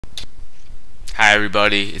Hi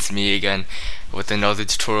everybody, it's me again with another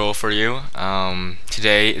tutorial for you.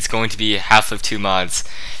 Today it's going to be Half-Life 2 mods,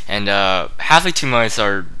 and Half-Life 2 mods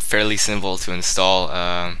are fairly simple to install.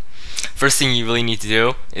 First thing you really need to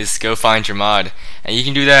do is go find your mod, and you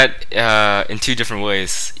can do that in two different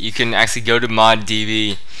ways. You can actually go to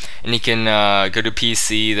ModDB, and you can go to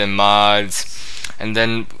PC, then mods, and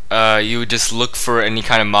then you would just look for any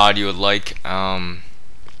kind of mod you would like.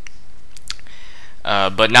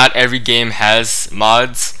 But not every game has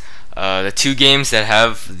mods. The two games that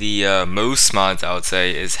have the most mods, I would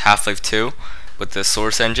say, is Half-Life 2 with the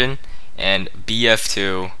Source engine and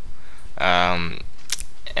BF2. And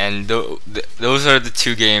those are the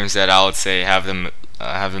two games that I would say have the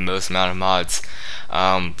most amount of mods.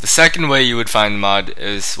 The second way you would find the mod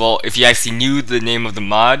is, well, if you actually knew the name of the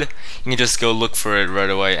mod, you can just go look for it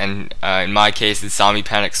right away. And in my case, it's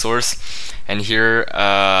krnpimperX Source. And here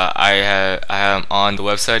I am on the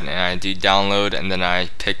website, and I do download, and then I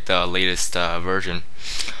pick the latest version.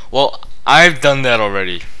 Well, I've done that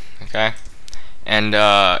already. Okay, and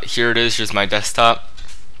here it is. Here's my desktop.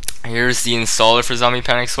 Here's the installer for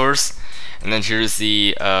krnpimperX Source, and then here's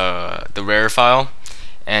the rare file.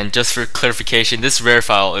 And just for clarification, this rare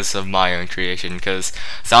file is of my own creation, because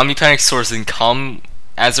krnpimperX Source doesn't come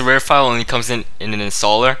as a rare file, only comes in an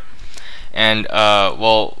installer. And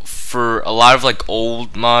well, for a lot of like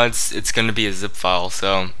old mods, it's gonna be a zip file.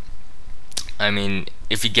 So I mean,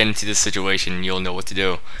 if you get into this situation, you'll know what to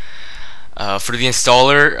do. For the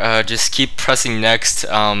installer, just keep pressing next.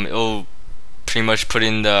 It'll pretty much put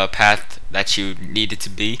in the path that you need it to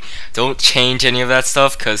be. Don't change any of that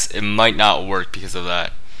stuff, because it might not work because of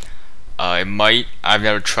that. It might. I've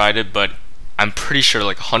never tried it, but I'm pretty sure,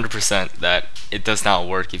 like 100%, that it does not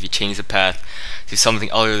work if you change the path to something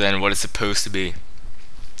other than what it's supposed to be.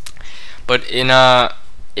 But in the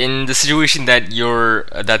situation that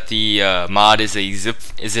the mod is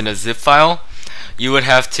in a zip file, you would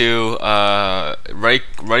have to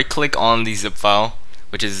right click on the zip file,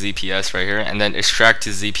 which is ZPS right here, and then extract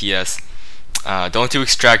to ZPS. Don't do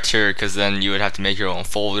extract here, because then you would have to make your own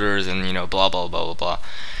folders and blah blah blah blah blah.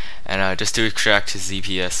 And just do extract to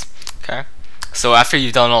ZPS. Okay. So after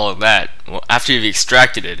you've done all of that, well, after you've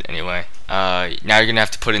extracted it anyway, now you're gonna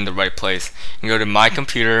have to put it in the right place. You can go to My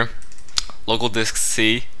Computer, Local Disk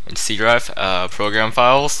C and C Drive, Program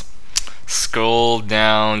Files. Scroll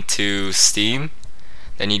down to Steam.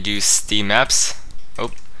 Then you do Steam Apps.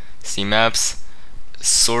 Steam Apps,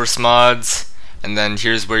 Source Mods, and then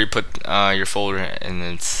here's where you put your folder, and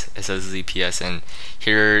it says ZPS, and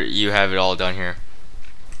here you have it all done here.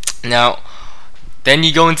 Now, then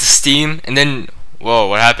you go into Steam, and then, whoa,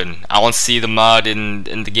 what happened? I want to see the mod in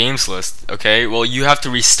the games list. Okay, well, you have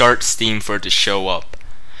to restart Steam for it to show up.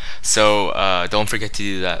 So don't forget to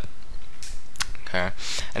do that. Okay,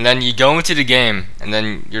 and then you go into the game, and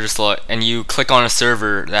then you're just like, and you click on a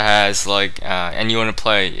server that has like, and you want to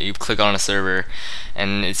play. You click on a server,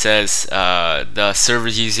 and it says the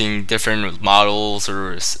server's using different models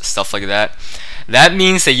or stuff like that. That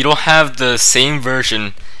means that you don't have the same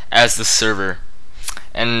version as the server.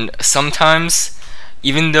 And sometimes,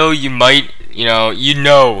 even though you might,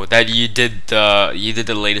 that you did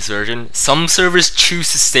the latest version, some servers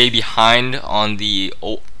choose to stay behind on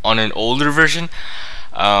an older version.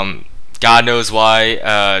 God knows why.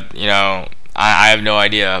 I have no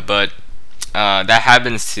idea, but that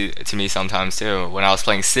happens to me sometimes too. When I was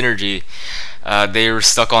playing Synergy, they were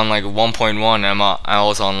stuck on like 1.1, and I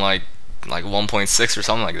was on like 1.6 or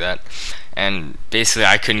something like that. And basically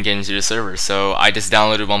I couldn't get into the server, so I just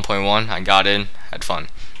downloaded 1.1, I got in, had fun.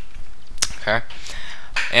 Okay,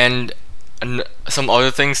 and some other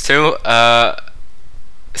things too.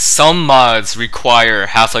 Some mods require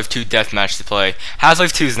Half-Life 2 Deathmatch to play.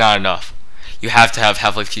 Half-Life 2 is not enough. You have to have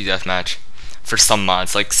Half-Life 2 Deathmatch for some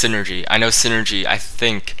mods, like Synergy. I know Synergy, I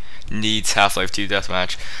think, needs Half-Life 2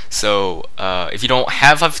 Deathmatch. So if you don't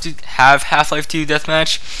have Half-Life 2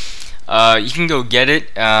 Deathmatch, you can go get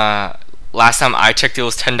it. Last time I checked, it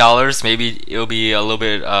was $10. Maybe it'll be a little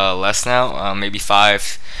bit less now. Maybe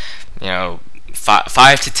 $5 to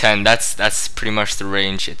 $10. That's pretty much the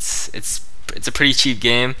range. It's a pretty cheap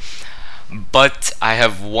game, but I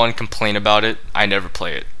have one complaint about it: I never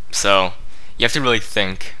play it. So you have to really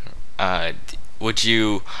think. Do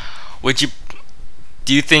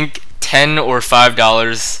you think $10 or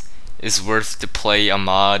 $5 is worth to play a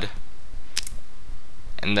mod?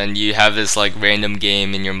 And then you have this like random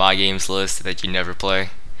game in your My Games list that you never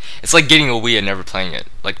play. It's like getting a Wii and never playing it,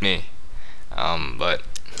 like me. But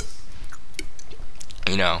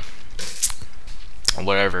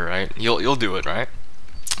whatever, right? You'll do it, right?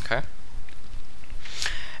 Okay.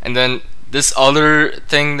 And then this other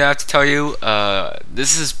thing that I have to tell you,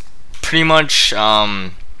 this is pretty much,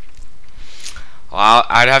 well,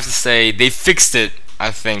 I'd have to say they fixed it.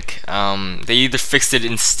 I think they either fixed it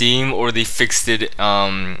in Steam or they fixed it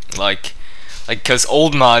because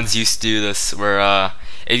old mods used to do this, where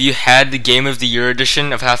if you had the Game of the Year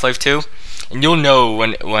edition of Half-Life 2, and you'll know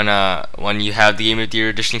when you have the Game of the Year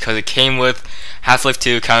edition because it came with Half-Life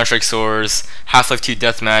 2, Counter-Strike Source, Half-Life 2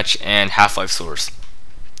 Deathmatch, and Half-Life Source.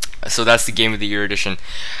 So that's the Game of the Year edition.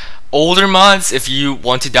 Older mods, if you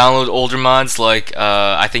want to download older mods like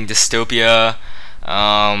I think Dystopia,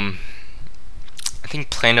 I think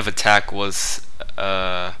Plan of Attack was,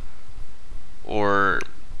 or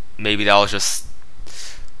maybe that was just,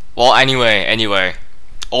 well, anyway,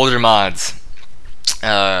 older mods.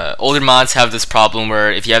 Older mods have this problem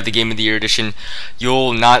where if you have the Game of the Year edition,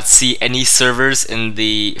 you'll not see any servers in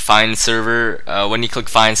the Find server when you click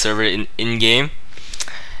Find server in game,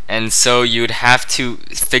 and so you'd have to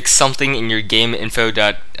fix something in your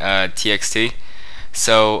gameinfo.txt.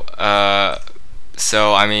 So I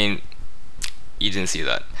mean, you didn't see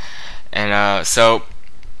that, and so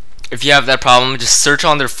if you have that problem, just search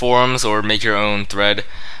on their forums or make your own thread.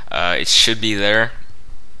 It should be there.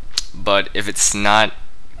 But if it's not,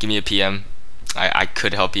 give me a PM. I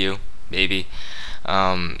could help you, maybe.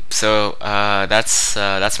 So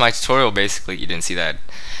that's my tutorial. Basically, you didn't see that.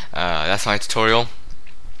 That's my tutorial,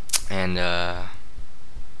 and I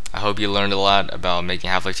hope you learned a lot about making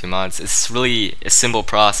Half-Life 2 mods. It's really a simple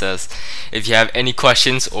process. If you have any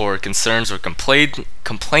questions or concerns or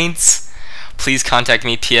complaints, please contact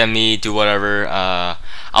me, PM me, do whatever.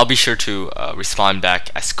 I'll be sure to respond back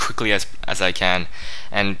as quickly as I can.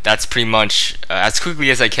 And that's pretty much, as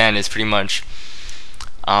quickly as I can is pretty much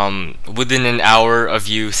within an hour of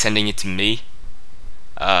you sending it to me.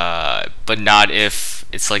 But not if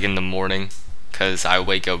it's like in the morning, because I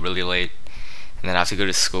wake up really late and then I have to go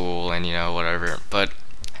to school and whatever. But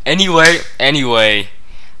anyway,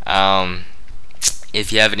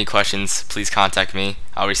 if you have any questions, please contact me.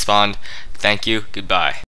 I'll respond. Thank you. Goodbye.